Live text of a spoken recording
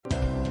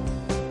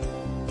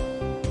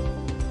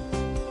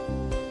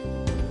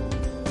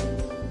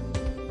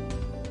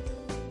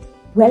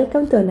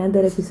Welcome to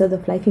another episode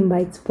of Life in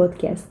Bites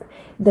podcast,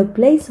 the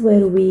place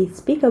where we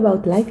speak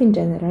about life in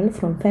general,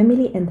 from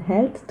family and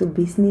health to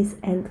business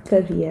and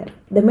career.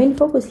 The main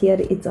focus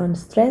here is on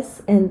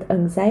stress and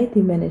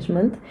anxiety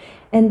management,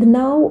 and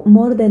now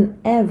more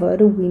than ever,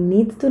 we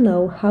need to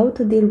know how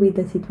to deal with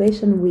the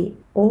situation we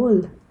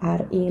all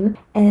are in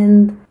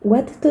and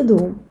what to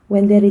do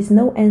when there is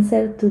no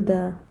answer to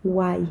the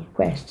why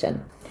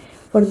question.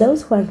 For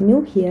those who are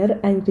new here,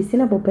 I'm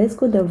Cristina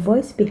Popescu, the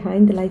voice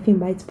behind Life in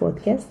Bites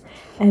podcast.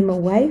 I'm a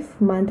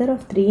wife, mother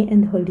of three,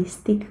 and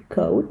holistic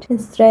coach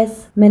and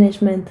stress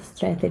management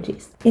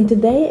strategist. In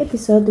today's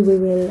episode, we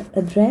will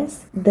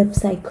address the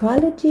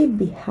psychology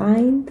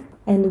behind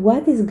and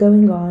what is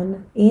going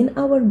on in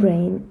our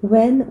brain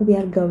when we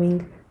are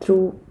going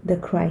through the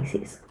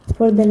crisis.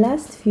 For the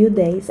last few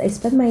days, I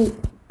spent my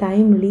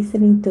time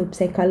listening to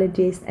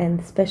psychologists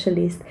and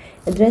specialists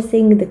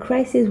addressing the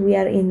crisis we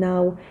are in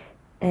now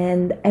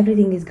and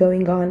everything is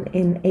going on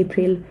in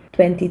April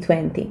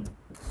 2020.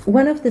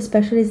 One of the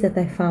specialists that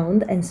I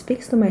found and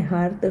speaks to my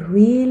heart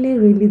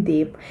really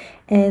deep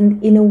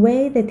and in a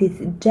way that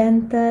is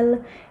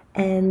gentle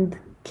and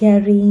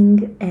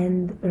caring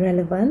and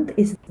relevant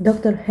is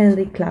Dr.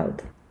 Henry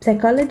Cloud.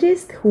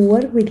 Psychologists who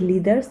work with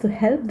leaders to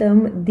help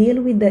them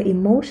deal with the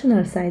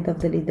emotional side of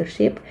the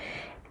leadership,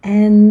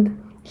 and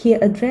he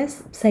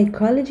addressed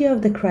psychology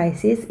of the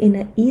crisis in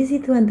an easy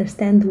to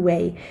understand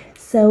way.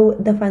 So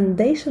the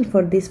foundation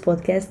for this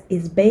podcast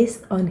is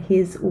based on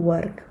his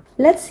work.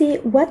 Let's see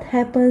what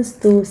happens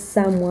to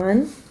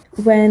someone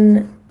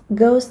when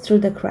goes through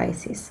the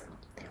crisis.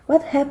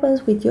 What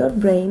happens with your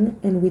brain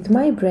and with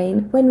my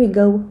brain when we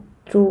go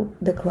through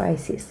the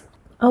crisis?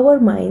 Our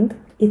mind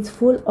is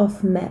full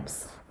of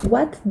maps.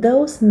 What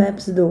those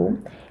maps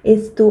do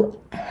is to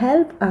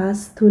help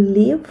us to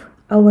live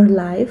our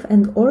life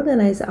and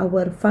organize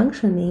our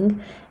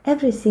functioning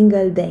every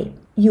single day.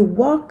 You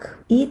walk,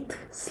 eat,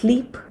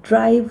 sleep,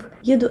 drive,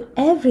 you do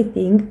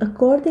everything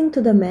according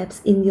to the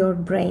maps in your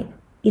brain.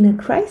 In a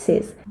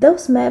crisis,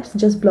 those maps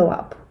just blow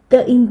up.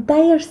 The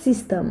entire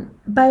system,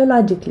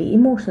 biologically,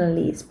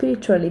 emotionally,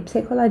 spiritually,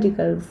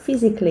 psychologically,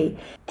 physically,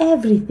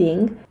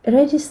 everything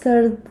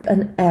registered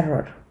an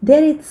error.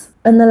 There is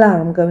an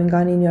alarm going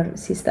on in your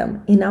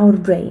system, in our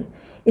brain.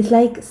 It's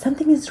like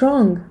something is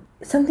wrong.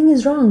 Something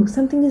is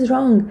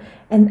wrong,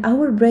 and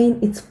our brain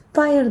is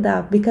fired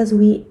up because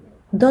we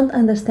don't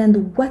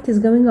understand what is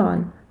going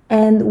on.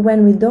 And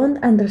when we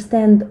don't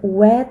understand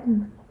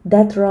when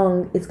that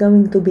wrong is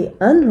going to be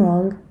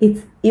unwrong,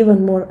 it's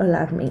even more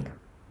alarming.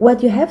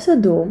 What you have to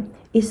do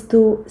is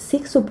to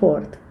seek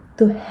support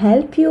to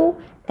help you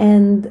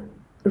and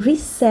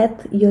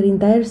reset your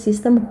entire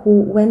system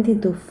who went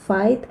into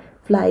fight,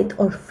 flight,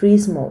 or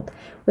freeze mode,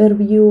 where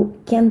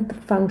you can't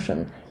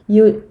function.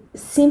 You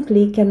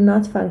simply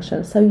cannot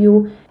function, so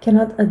you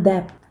cannot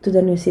adapt to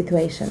the new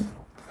situation.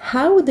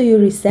 How do you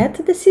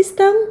reset the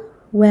system?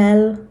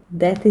 Well,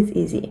 that is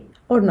easy,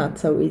 or not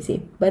so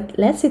easy, but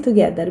let's see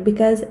together,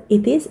 because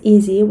it is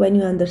easy when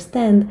you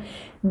understand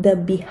the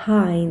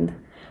behind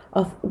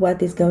of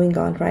what is going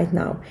on right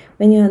now.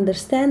 When you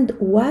understand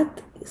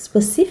what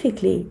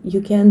specifically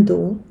you can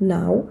do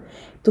now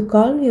to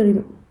calm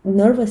your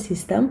nervous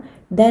system,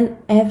 then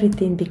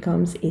everything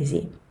becomes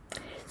easy.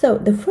 So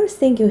the first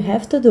thing you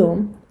have to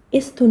do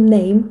is to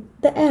name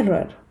the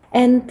error.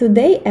 And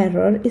today's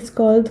error is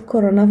called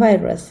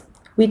coronavirus,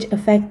 which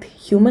affect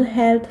human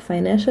health,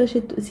 financial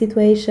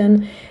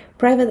situation,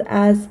 private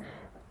us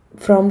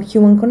from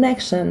human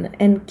connection,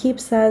 and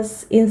keeps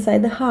us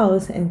inside the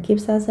house and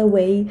keeps us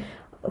away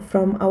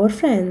from our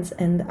friends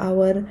and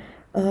our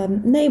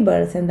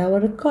neighbors and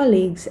our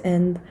colleagues,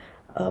 and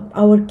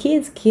our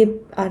kids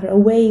are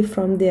away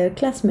from their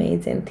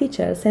classmates and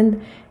teachers,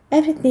 and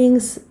everything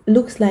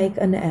looks like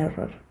an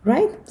error,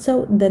 right?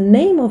 So the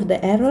name of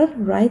the error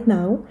right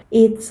now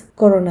is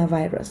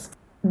coronavirus.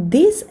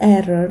 This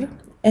error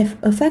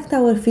affect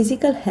our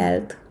physical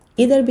health,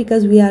 either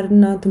because we are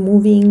not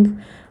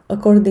moving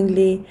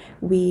accordingly,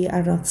 we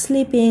are not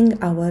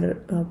sleeping, our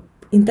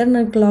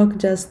internal clock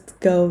just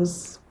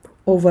goes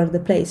over the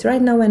place.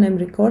 Right now when I'm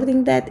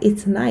recording that,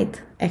 it's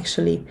night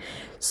actually.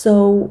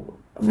 So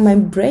my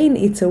brain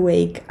is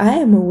awake, I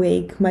am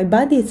awake, my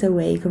body is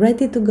awake,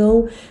 ready to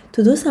go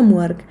to do some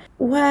work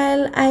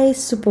while I'm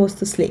supposed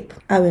to sleep.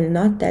 I will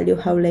not tell you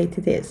how late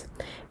it is.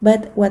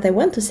 But what I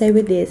want to say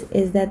with this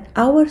is that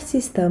our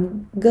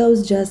system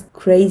goes just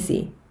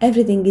crazy.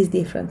 Everything is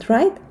different,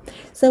 right?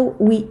 So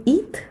we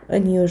eat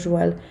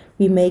unusual,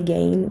 we may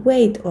gain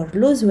weight or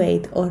lose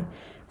weight, or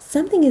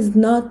something is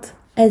not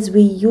as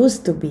we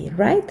used to be,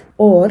 right?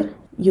 Or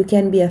you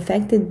can be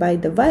affected by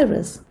the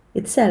virus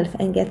itself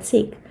and get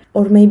sick.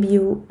 Or maybe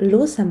you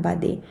lose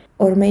somebody,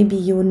 or maybe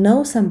you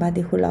know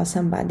somebody who lost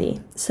somebody.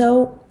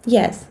 So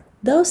yes,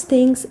 those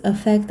things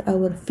affect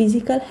our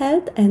physical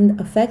health and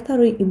affect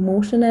our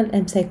emotional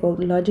and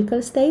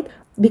psychological state,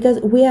 because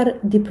we are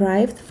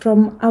deprived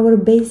from our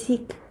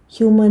basic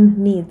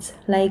human needs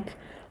like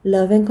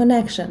love and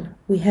connection.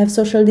 We have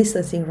social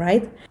distancing,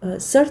 right?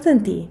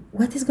 Certainty.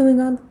 What is going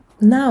on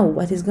now?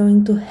 What is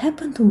going to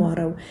happen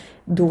tomorrow?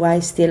 Do I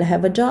still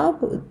have a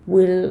job?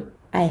 Will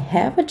I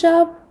have a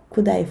job?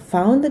 Could I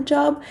found a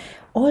job?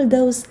 All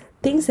those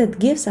things that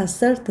gives us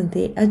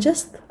certainty are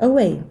just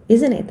away,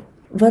 isn't it?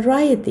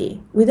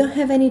 Variety. We don't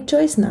have any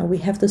choice now. We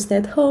have to stay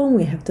at home.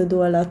 We have to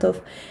do a lot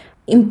of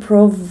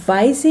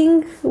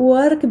improvising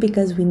work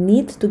because we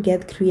need to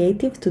get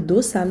creative, to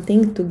do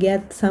something, to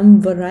get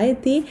some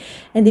variety.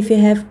 And if you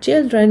have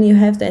children, you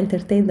have to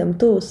entertain them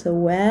too. So,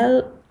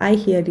 well, I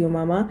hear you,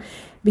 mama,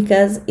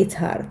 because it's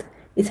hard.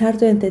 It's hard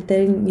to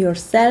entertain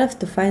yourself,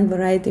 to find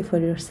variety for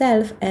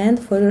yourself and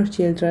for your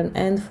children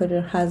and for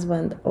your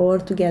husband, or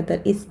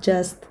together. It's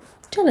just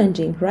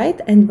challenging, right?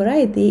 And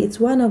variety,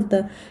 it's one of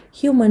the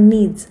human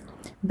needs,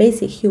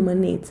 basic human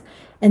needs.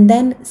 And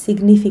then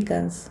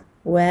significance.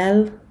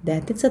 Well,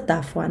 that is a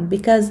tough one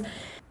because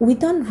we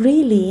don't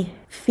really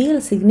feel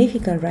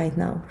significant right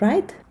now,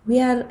 right? We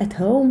are at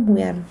home,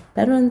 we are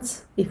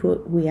parents, if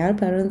we are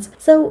parents.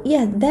 So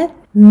yeah, that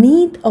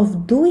need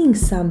of doing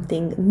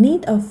something,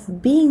 need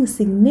of being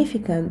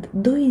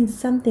significant, doing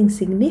something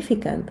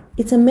significant,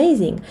 it's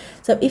amazing.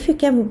 So if you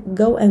can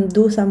go and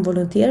do some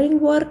volunteering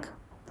work,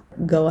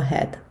 go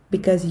ahead,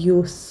 because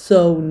you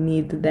so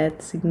need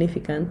that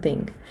significant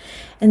thing.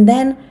 And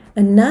then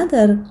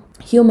another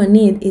human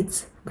need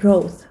is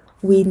growth.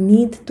 We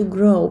need to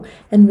grow,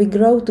 and we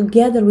grow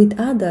together with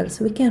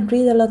others. We can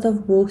read a lot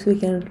of books, we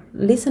can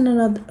listen a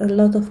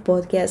lot of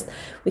podcasts,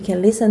 we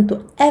can listen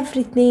to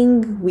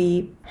everything.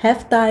 We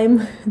have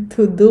time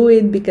to do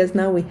it because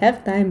now we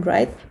have time,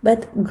 right?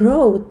 But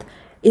growth,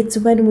 it's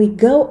when we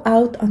go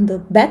out on the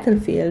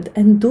battlefield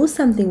and do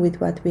something with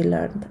what we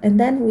learned, and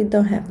then we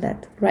don't have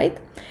that, right?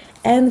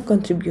 And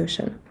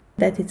contribution.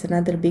 That is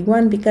another big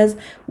one because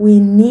we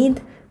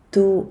need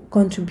to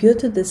contribute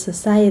to the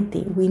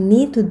society. We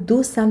need to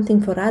do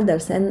something for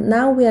others, and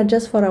now we are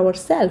just for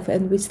ourselves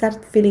and we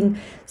start feeling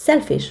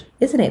selfish,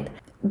 isn't it?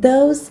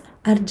 Those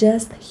are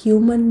just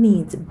human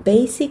needs,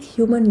 basic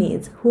human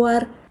needs, who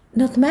are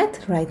not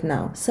met right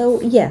now.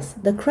 So yes,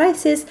 the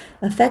crisis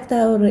affect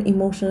our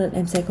emotional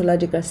and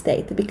psychological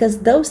state because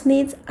those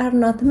needs are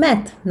not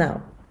met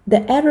now.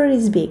 The error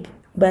is big,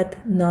 but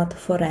not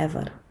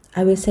forever.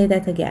 I will say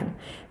that again.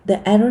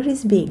 The error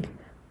is big,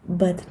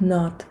 but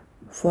not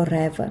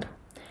forever.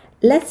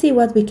 Let's see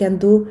what we can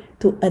do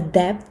to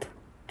adapt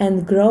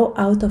and grow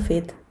out of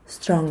it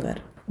stronger.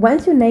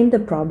 Once you name the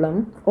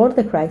problem or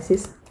the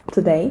crisis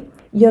today,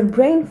 your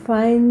brain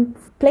finds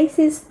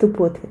places to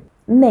put it,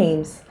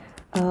 names,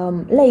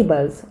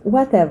 labels,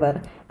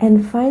 whatever,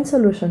 and find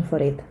solution for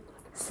it.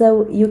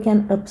 So you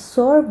can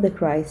absorb the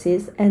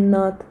crisis and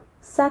not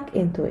suck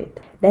into it.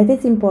 That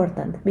is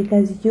important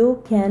because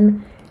you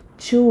can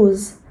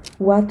choose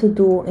what to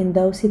do in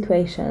those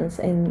situations,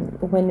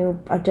 and when you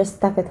are just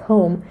stuck at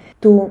home,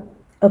 to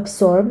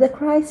absorb the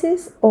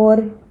crisis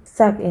or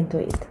suck into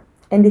it.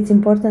 And it's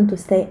important to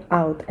stay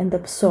out and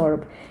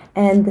absorb,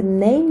 and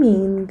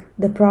naming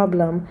the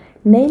problem,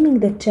 naming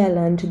the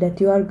challenge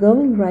that you are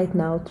going right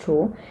now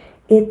through.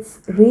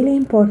 It's really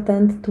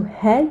important to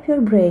help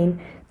your brain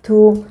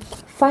to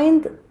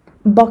find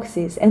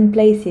boxes and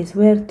places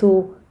where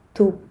to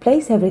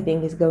place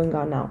everything is going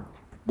on now.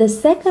 The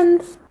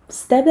second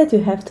step that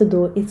you have to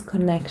do is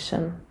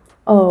connection.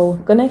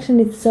 Oh, connection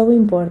is so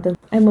important.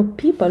 I'm a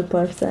people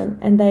person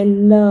and I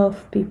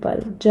love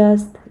people,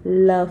 just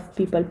love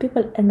people.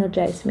 People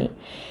energize me.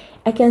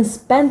 I can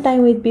spend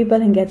time with people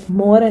and get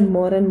more and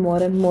more and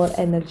more and more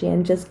energy,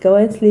 and just go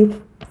and sleep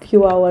a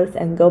few hours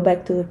and go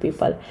back to the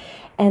people.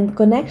 And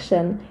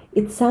connection,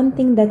 it's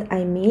something that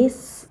I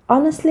miss,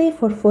 honestly,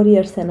 for 4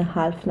 years and a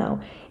half now.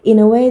 In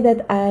a way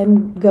that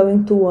I'm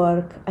going to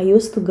work. I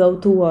used to go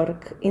to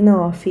work in an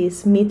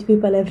office, meet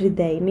people every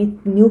day,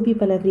 meet new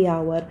people every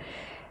hour.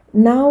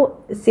 Now,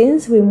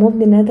 since we moved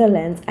to the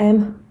Netherlands, I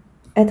am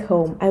at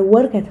home. I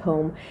work at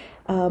home.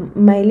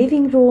 My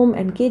living room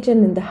and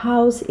kitchen in the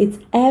house, it's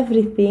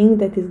everything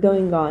that is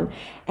going on.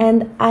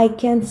 And I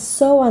can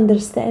so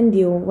understand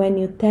you when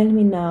you tell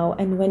me now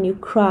and when you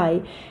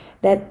cry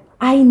that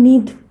I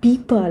need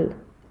people.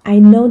 I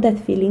know that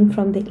feeling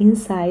from the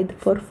inside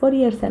for 4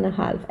 years and a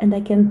half, and I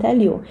can tell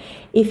you,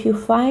 if you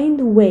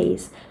find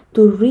ways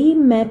to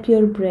remap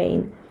your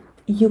brain,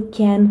 you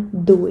can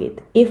do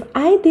it. If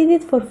I did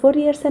it for 4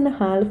 years and a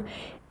half,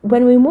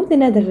 when we moved to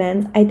the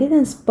Netherlands, I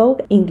didn't speak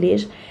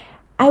English.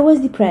 I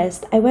was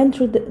depressed. I went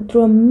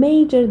through a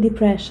major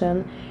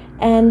depression,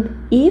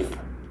 and if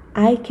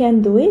I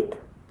can do it,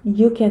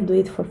 you can do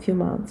it for a few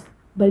months.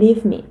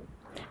 Believe me.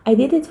 I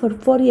did it for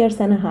 4 years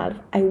and a half.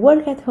 I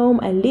work at home,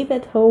 I live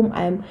at home,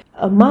 I'm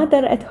a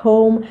mother at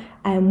home,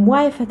 I'm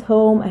wife at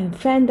home, I'm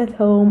friend at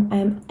home,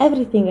 I'm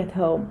everything at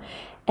home.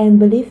 And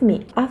believe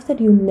me, after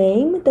you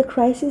name the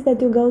crisis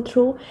that you go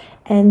through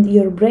and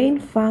your brain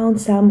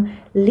found some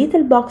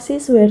little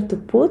boxes where to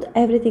put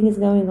everything is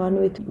going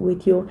on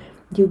with you,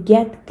 you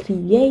get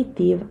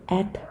creative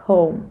at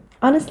home.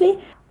 Honestly,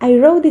 I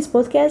wrote this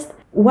podcast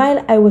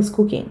while I was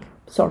cooking,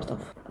 sort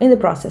of, in the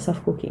process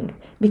of cooking,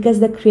 because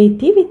the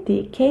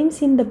creativity came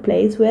in the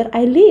place where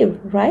I live,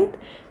 right?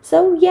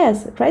 So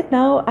yes, right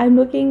now I'm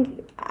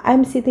looking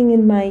I'm sitting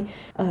in my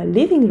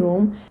living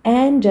room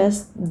and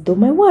just do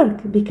my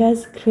work,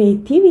 because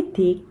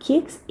creativity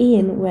kicks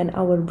in when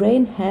our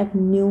brain have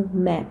new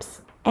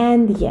maps.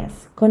 And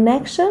yes,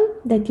 connection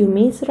that you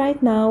miss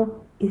right now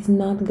is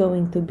not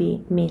going to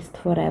be missed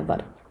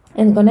forever.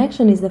 And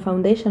connection is the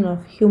foundation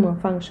of human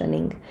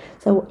functioning.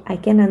 So I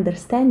can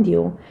understand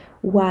you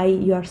why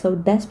you are so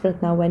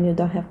desperate now when you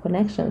don't have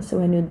connections,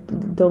 when you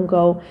don't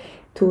go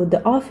to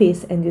the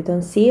office and you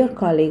don't see your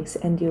colleagues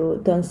and you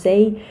don't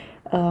say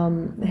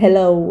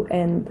hello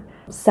and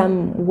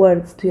some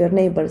words to your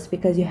neighbors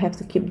because you have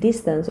to keep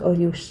distance, or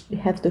you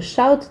have to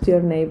shout to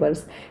your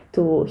neighbors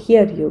to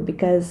hear you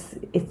because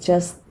it's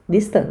just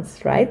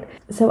distance, right?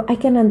 So I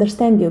can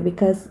understand you,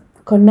 because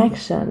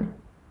connection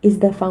is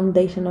the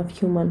foundation of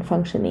human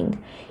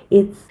functioning.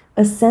 It's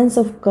a sense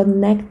of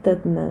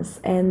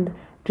connectedness and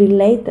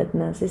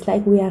relatedness. It's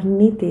like we are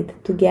knitted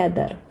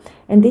together.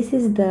 And this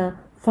is the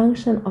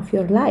function of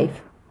your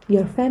life,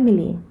 your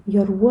family,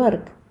 your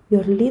work,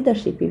 your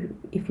leadership,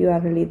 if you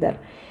are a leader.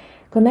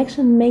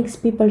 Connection makes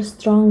people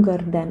stronger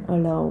than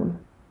alone.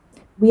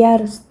 We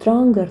are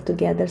stronger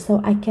together, so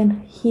I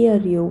can hear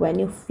you when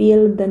you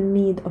feel the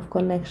need of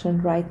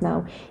connection right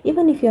now.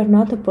 Even if you're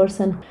not a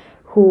person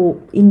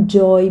who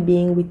enjoy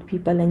being with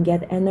people and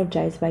get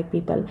energized by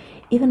people.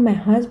 Even my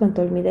husband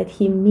told me that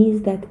he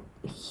missed that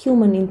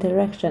human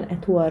interaction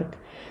at work.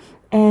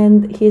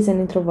 And he's an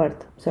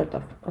introvert, sort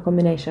of, a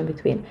combination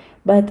between.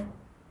 But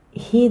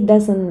he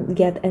doesn't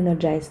get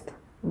energized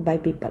by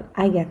people.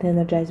 I get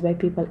energized by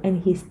people,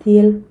 and he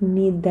still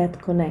need that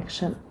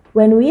connection.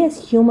 When we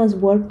as humans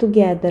work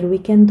together, we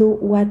can do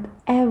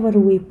whatever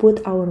we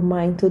put our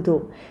mind to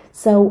do.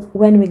 So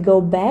when we go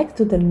back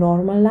to the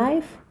normal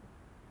life,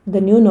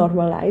 the new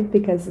normal life,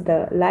 because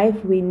the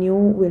life we knew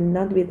will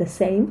not be the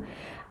same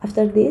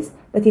after this,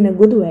 but in a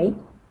good way,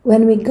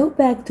 when we go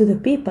back to the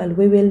people,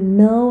 we will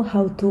know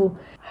how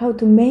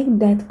to make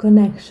that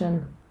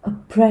connection a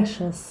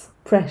precious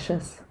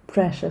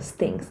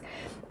thing.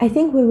 I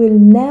think we will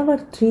never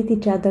treat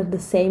each other the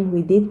same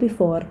we did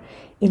before,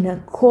 in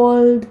a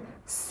cold,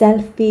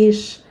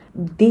 selfish,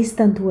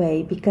 distant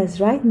way, because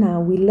right now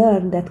we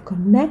learn that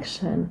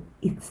connection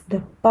is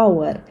the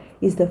power,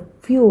 is the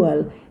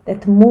fuel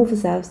that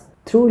moves us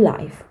through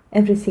life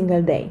every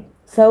single day.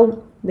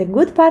 So the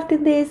good part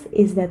in this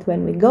is that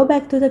when we go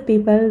back to the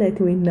people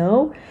that we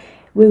know,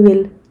 we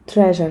will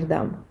treasure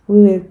them.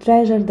 We will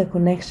treasure the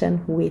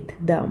connection with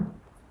them.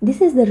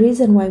 This is the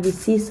reason why we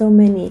see so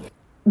many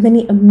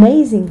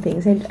amazing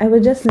things. And I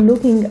was just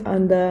looking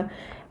on the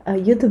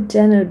YouTube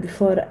channel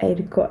before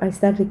I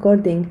start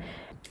recording.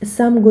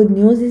 Some Good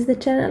News is the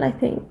channel, I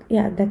think.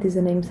 Yeah, that is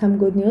the name. Some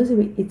Good News.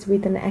 It's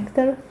with an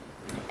actor,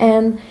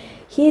 and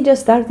he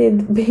just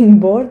started being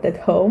bored at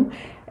home.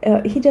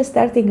 He just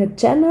starting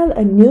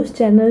a news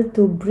channel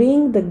to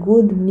bring the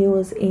good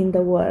news in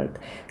the world.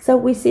 So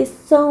we see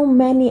so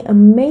many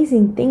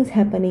amazing things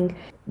happening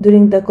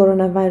during the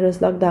coronavirus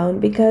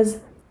lockdown, because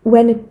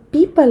when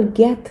people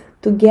get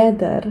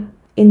together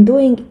in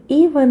doing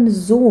even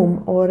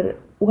Zoom or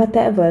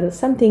whatever,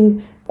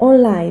 something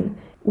online,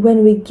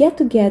 when we get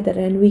together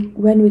and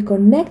when we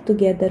connect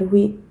together,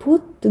 we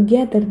put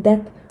together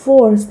that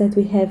force that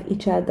we have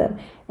each other,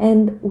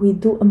 and we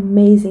do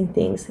amazing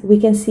things. We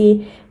can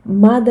see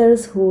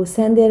mothers who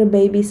send their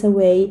babies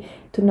away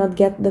to not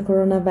get the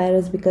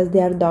coronavirus because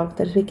they are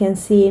doctors. We can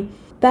see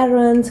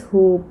parents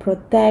who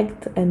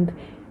protect and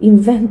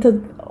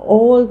invented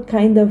all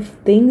kind of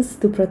things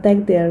to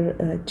protect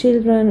their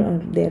children or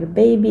their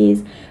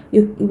babies.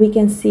 We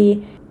can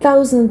see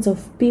thousands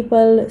of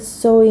people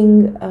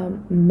sewing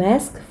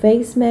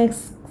face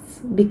masks,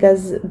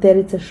 because there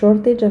is a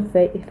shortage of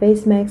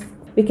face masks.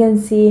 We can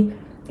see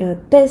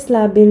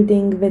Tesla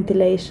building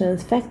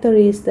ventilations,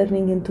 factories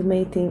turning into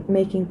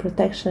making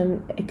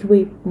protection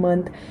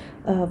equipment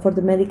for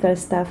the medical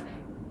staff,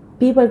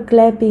 people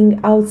clapping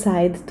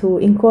outside to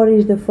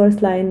encourage the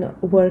first line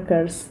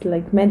workers,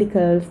 like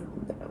medical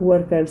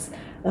workers,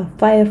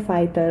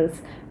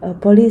 firefighters,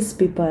 police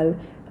people,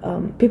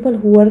 people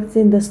who worked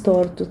in the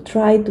store to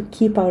try to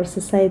keep our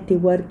society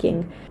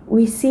working.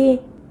 We see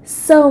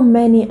so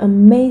many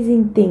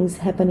amazing things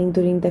happening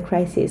during the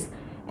crisis.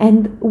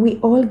 And we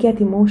all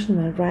get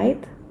emotional,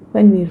 right?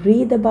 When we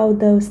read about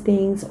those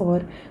things or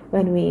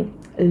when we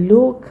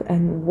look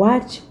and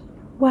watch.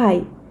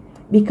 Why?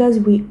 Because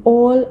we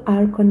all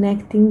are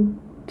connecting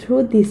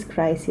through this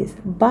crisis,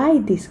 by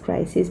this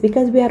crisis,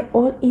 because we are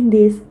all in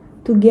this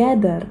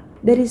together.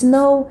 There is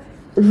no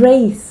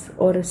race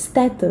or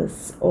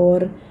status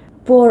or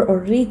poor or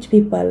rich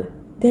people.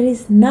 There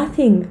is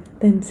nothing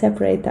that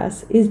separates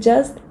us. It's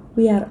just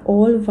we are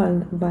all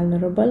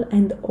vulnerable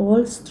and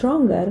all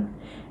stronger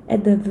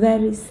at the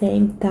very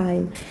same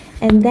time.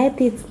 And that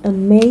is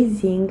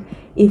amazing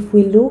if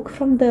we look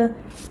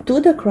to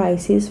the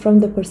crisis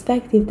from the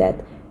perspective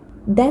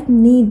that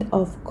need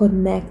of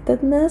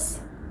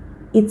connectedness,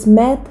 it's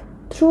met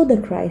through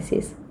the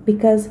crisis,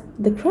 because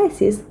the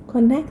crisis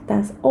connect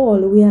us all.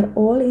 We are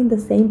all in the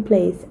same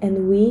place,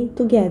 and we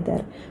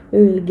together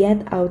will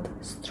get out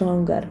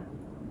stronger,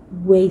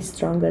 way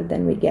stronger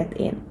than we get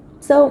in.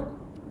 So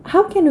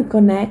how can you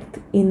connect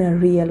in a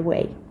real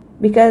way?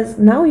 Because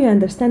now you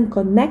understand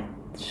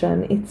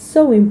connection, it's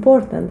so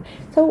important.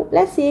 So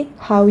let's see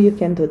how you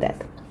can do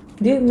that.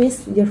 Do you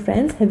miss your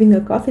friends having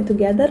a coffee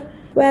together?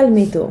 Well,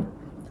 me too.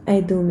 I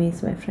do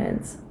miss my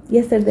friends.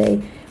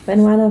 Yesterday,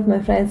 when one of my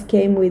friends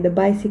came with a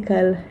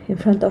bicycle in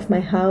front of my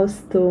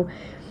house to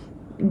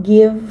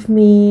give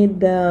me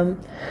the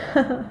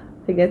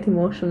I get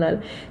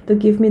emotional, to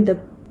give me the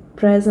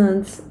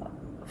presents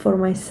for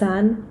my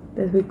son,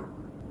 that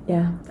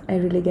I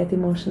really get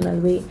emotional.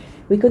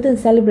 We couldn't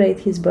celebrate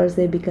his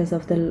birthday because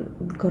of the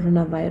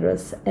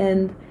coronavirus,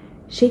 and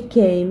she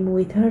came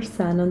with her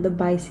son on the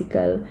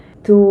bicycle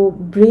to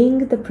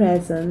bring the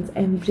presents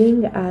and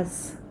bring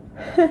us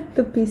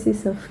the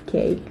pieces of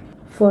cake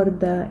for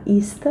the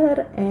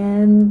Easter,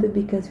 and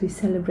because we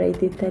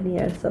celebrated 10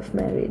 years of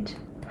marriage.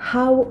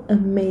 How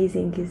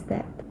amazing is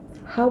that?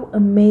 How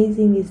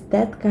amazing is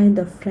that kind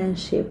of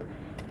friendship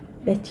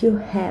that you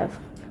have?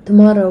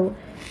 Tomorrow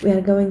we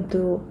are going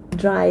to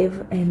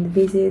drive and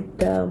visit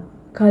the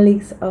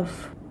colleagues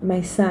of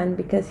my son,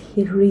 because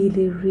he really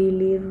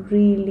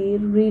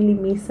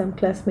missed some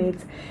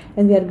classmates,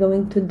 and we are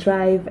going to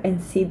drive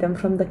and see them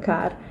from the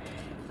car.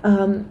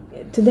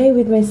 Today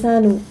with my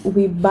son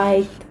we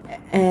biked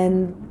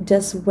and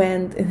just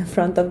went in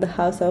front of the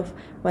house of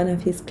one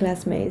of his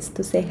classmates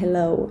to say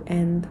hello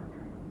and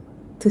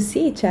to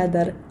see each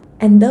other,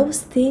 and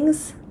those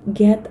things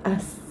get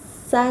us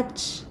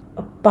such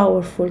a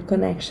powerful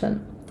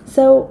connection.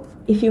 So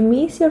if you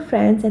miss your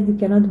friends and you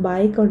cannot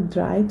bike or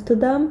drive to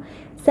them,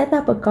 set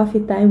up a coffee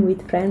time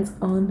with friends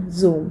on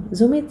Zoom.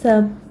 Zoom is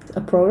a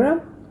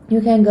program. You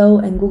can go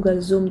and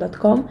Google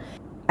zoom.com.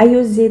 I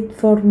use it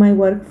for my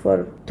work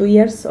for 2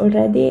 years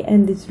already,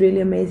 and it's really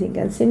amazing.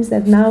 And seems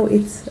that now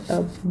it's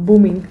a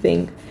booming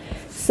thing.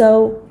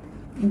 So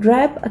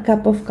grab a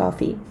cup of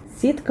coffee,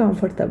 sit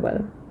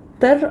comfortable,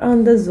 turn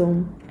on the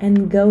Zoom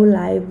and go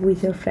live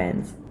with your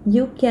friends.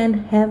 You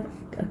can have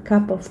a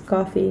cup of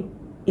coffee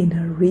in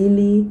a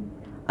really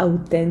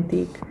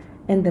authentic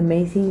and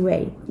amazing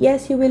way.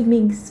 Yes, you will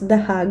miss the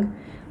hug,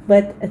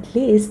 but at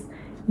least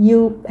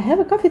you have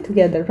a coffee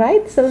together,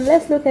 right? So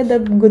let's look at the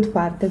good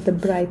part, at the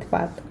bright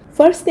part.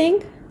 First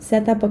thing,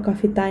 set up a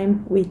coffee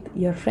time with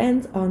your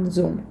friends on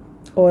Zoom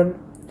or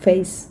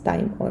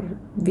FaceTime or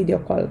video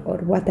call or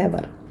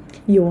whatever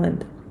you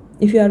want.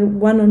 If you are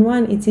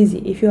one-on-one, it's easy.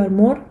 If you are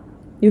more,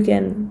 you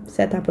can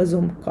set up a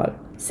Zoom call.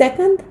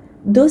 Second,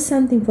 do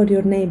something for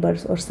your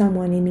neighbors or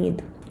someone in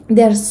need.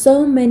 There are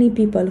so many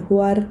people who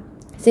are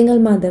single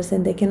mothers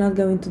and they cannot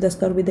go into the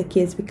store with the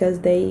kids because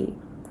they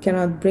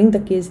cannot bring the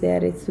kids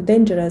there, it's too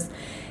dangerous,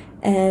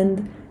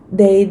 and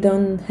they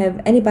don't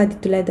have anybody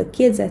to let the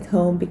kids at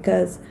home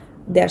because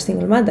they are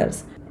single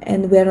mothers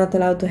and we are not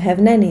allowed to have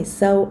nannies.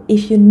 So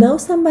if you know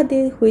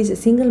somebody who is a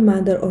single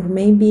mother or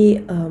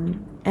maybe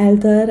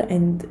elder,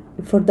 and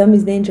for them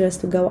it's dangerous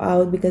to go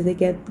out because they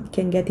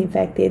can get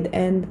infected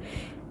and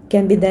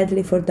can be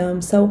deadly for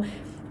them, so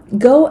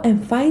go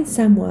and find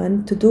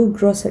someone to do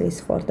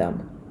groceries for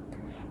them.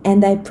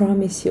 And I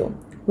promise you,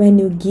 when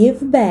you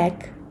give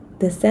back,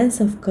 the sense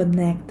of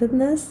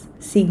connectedness,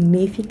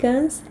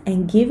 significance,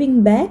 and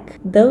giving back,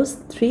 those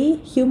 3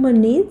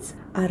 human needs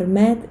are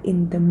met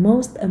in the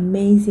most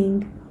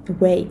amazing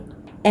way.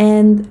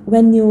 And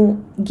when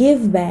you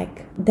give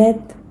back,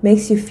 that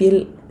makes you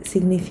feel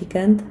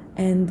significant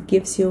and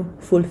gives you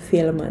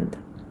fulfillment.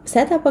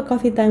 Set up a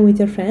coffee time with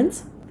your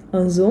friends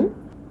on Zoom.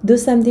 Do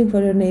something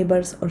for your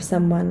neighbors or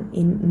someone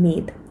in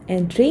need.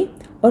 And 3,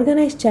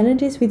 organize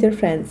challenges with your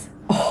friends.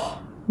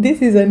 Oh,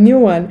 this is a new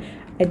one.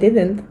 I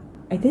didn't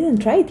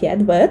try it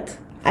yet, but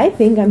I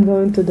think I'm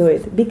going to do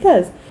it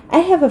because I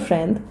have a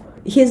friend.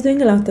 He's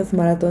doing a lot of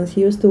marathons.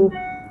 He used to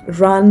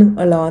run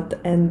a lot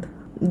and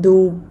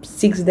do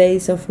 6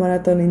 days of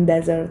marathon in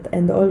desert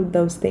and all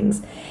those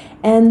things.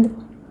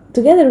 And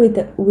together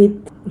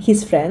with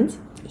his friends,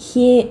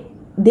 he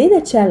did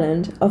a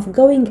challenge of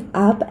going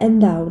up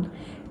and down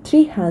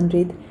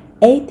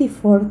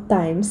 384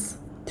 times,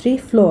 3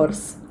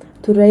 floors,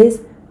 to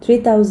raise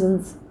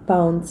 3,000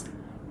 pounds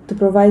to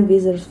provide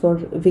visas for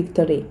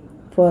victory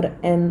for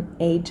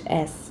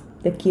NHS,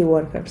 the key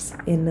workers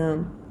in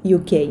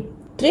UK.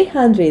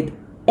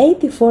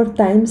 384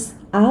 times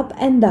up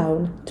and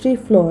down 3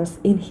 floors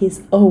in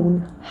his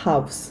own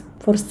house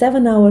for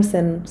 7 hours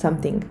and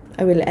something.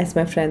 I will ask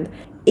my friend.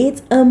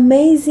 It's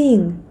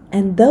amazing.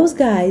 And those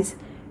guys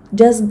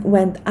just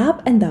went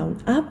up and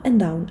down, up and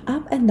down,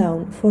 up and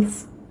down for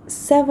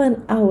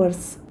 7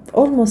 hours,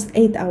 almost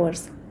 8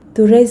 hours,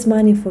 to raise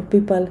money for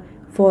people,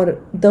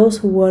 for those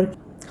who work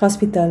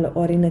hospital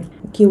or in a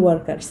key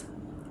workers.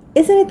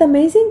 Isn't it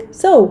amazing?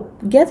 So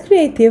get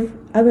creative.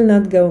 I will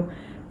not go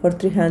for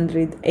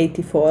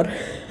 384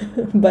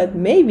 but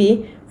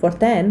maybe for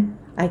 10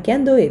 I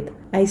can do it.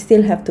 I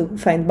still have to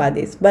find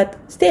buddies, but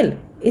still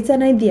it's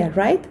an idea,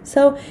 right?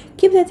 So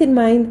keep that in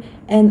mind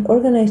and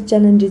organize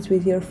challenges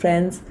with your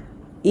friends,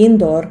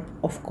 indoor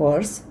of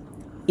course.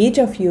 Each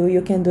of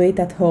you can do it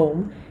at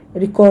home,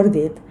 record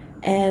it,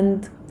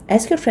 and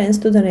ask your friends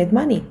to donate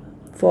money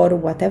for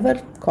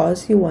whatever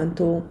cause you want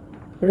to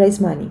raise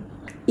money.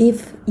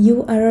 If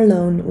you are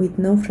alone with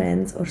no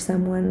friends or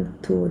someone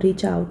to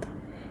reach out,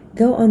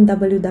 go on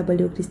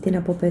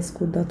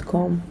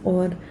www.cristinapopescu.com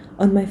or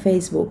on my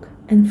Facebook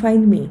and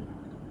find me.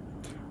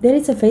 There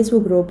is a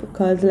Facebook group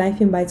called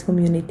Life in Bites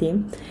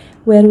Community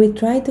where we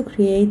try to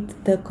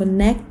create the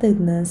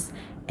connectedness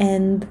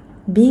and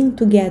being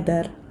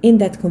together in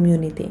that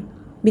community.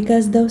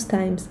 Because those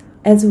times,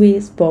 as we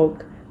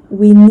spoke,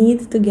 we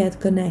need to get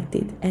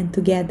connected and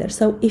together.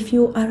 So if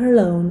you are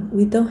alone,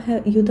 you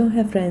don't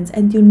have friends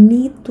and you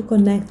need to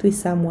connect with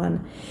someone,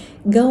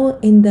 go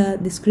in the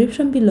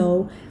description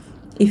below.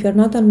 If you're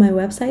not on my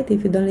website,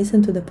 if you don't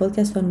listen to the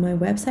podcast on my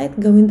website,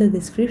 go in the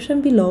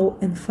description below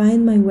and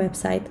find my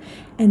website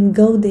and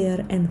go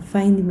there and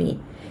find me,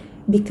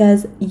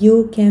 because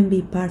you can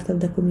be part of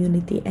the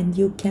community and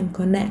you can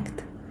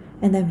connect,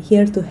 and I'm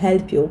here to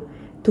help you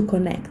to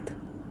connect.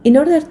 In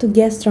order to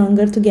get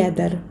stronger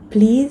together,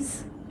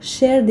 please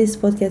share this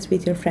podcast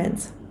with your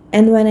friends.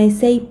 And when I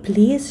say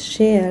please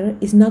share,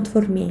 it's not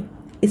for me,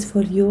 it's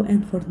for you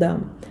and for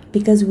them,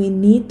 because we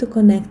need to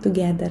connect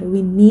together,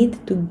 we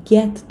need to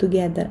get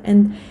together.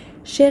 And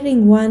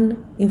sharing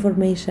one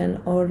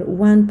information or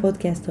one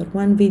podcast or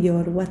one video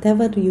or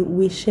whatever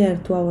we share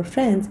to our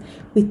friends,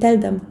 we tell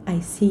them, I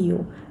see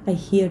you, I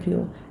hear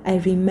you, I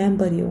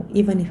remember you,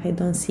 even if I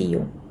don't see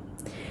you.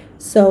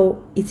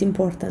 So it's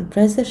important,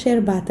 press the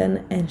share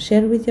button and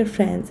share with your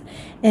friends.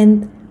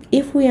 And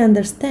if we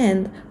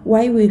understand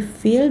why we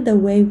feel the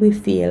way we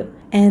feel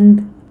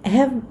and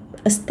have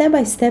a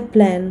step-by-step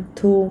plan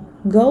to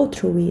go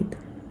through it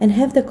and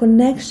have the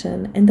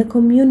connection and the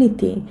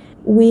community,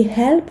 we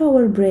help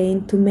our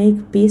brain to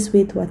make peace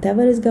with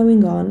whatever is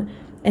going on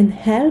and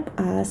help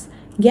us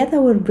get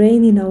our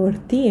brain in our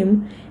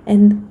team,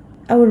 and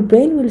our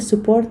brain will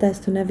support us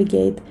to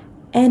navigate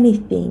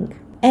anything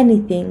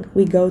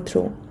we go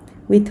through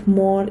with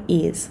more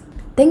ease.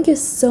 Thank you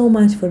so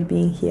much for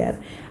being here.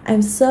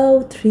 I'm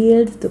so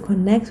thrilled to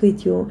connect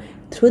with you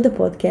through the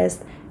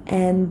podcast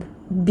and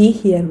be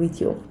here with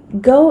you.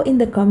 Go in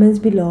the comments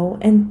below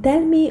and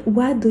tell me,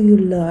 what do you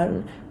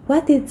learn?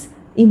 What is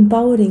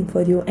empowering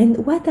for you?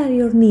 And what are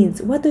your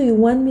needs? What do you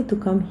want me to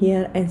come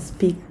here and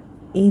speak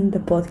in the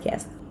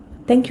podcast?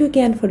 Thank you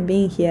again for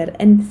being here,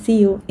 and see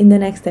you in the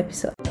next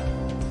episode.